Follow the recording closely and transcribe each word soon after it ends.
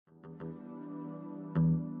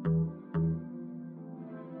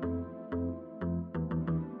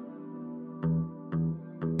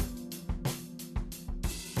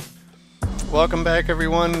Welcome back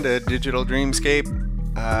everyone to Digital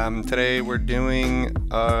Dreamscape. Today we're doing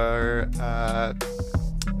our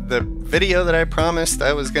the video that I promised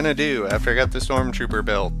I was gonna do after I got the Stormtrooper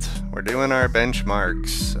built. We're doing our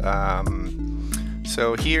benchmarks.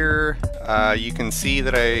 So here you can see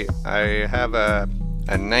that I have a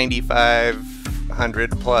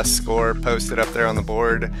 9500 plus score posted up there on the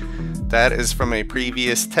board. That is from a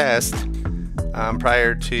previous test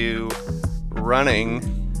prior to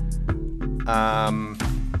running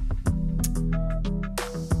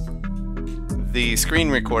the screen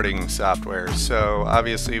recording software. So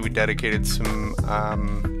obviously we dedicated some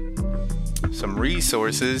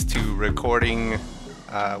resources to recording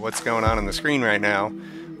what's going on the screen right now,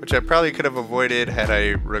 which I probably could have avoided had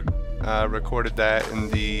I recorded that in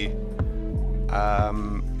the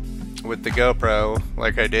with the GoPro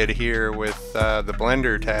like I did here with the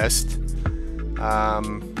Blender test.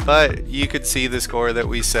 But you could see the score that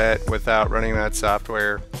we set without running that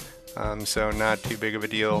software, so not too big of a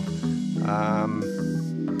deal.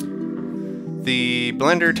 The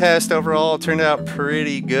Blender test overall turned out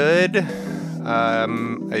pretty good.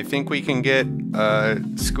 I think we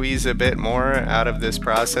can squeeze a bit more out of this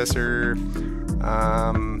processor,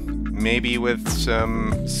 maybe with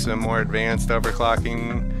some more advanced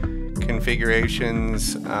overclocking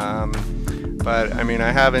configurations. But I mean,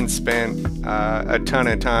 I haven't spent a ton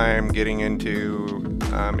of time getting into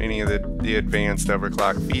any of the advanced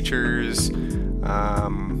overclock features.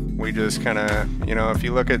 We just kind of, you know, if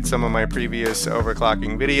you look at some of my previous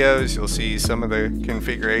overclocking videos, you'll see some of the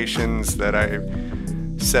configurations that I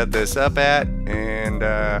set this up at, and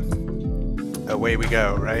away we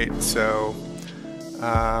go, right? So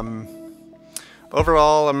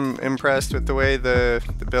overall, I'm impressed with the way the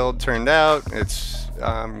build turned out. It's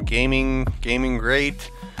gaming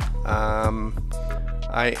great.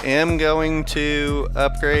 I am going to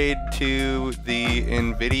upgrade to the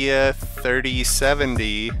NVIDIA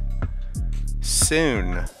 3070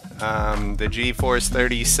 soon. The GeForce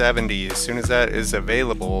 3070, as soon as that is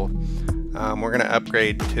available, we're going to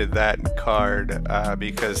upgrade to that card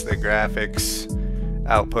because the graphics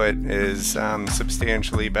output is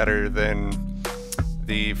substantially better than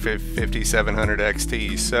the 5700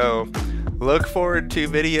 XT. So look forward to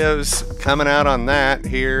videos coming out on that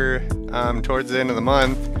here towards the end of the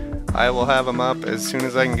month. I will have them up as soon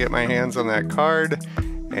as I can get my hands on that card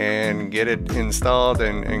and get it installed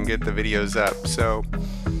and get the videos up. So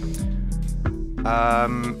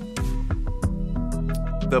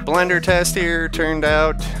the Blender test here turned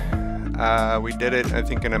out, we did it I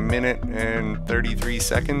think in 1 minute and 33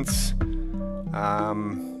 seconds,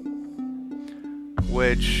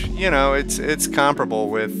 which, you know, it's comparable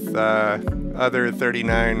with other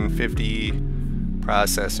 3950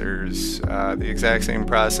 processors, the exact same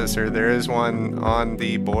processor. There is one on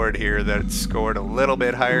the board here that scored a little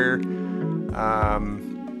bit higher.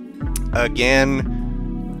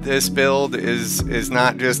 Again, this build is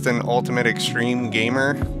not just an ultimate extreme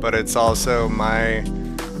gamer, but it's also my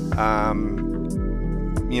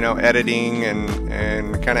you know, editing and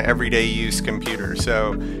kind of everyday use computer.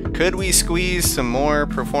 So could we squeeze some more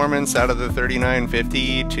performance out of the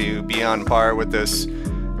 3950 to be on par with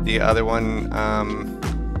the other one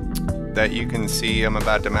that you can see? I'm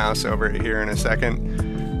about to mouse over it here in a second.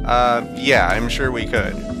 Yeah, I'm sure we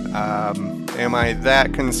could. Am I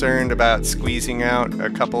that concerned about squeezing out a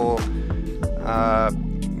couple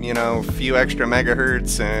you know, few extra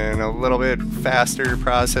megahertz and a little bit faster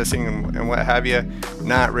processing and what have you?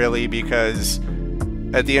 Not really, because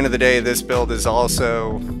at the end of the day, this build is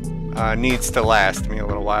also needs to last me a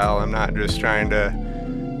little while. I'm not just trying to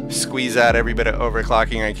squeeze out every bit of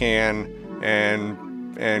overclocking I can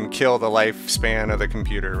and kill the lifespan of the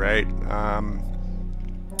computer, right?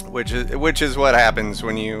 Which is what happens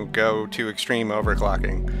when you go to extreme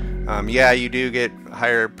overclocking. Yeah, you do get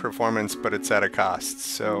higher performance, but it's at a cost.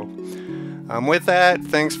 So with that,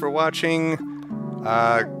 thanks for watching.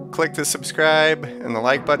 Click the subscribe and the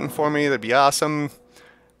like button for me. That'd be awesome.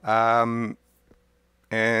 And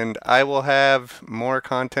I will have more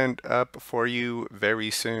content up for you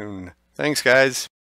very soon. Thanks, guys.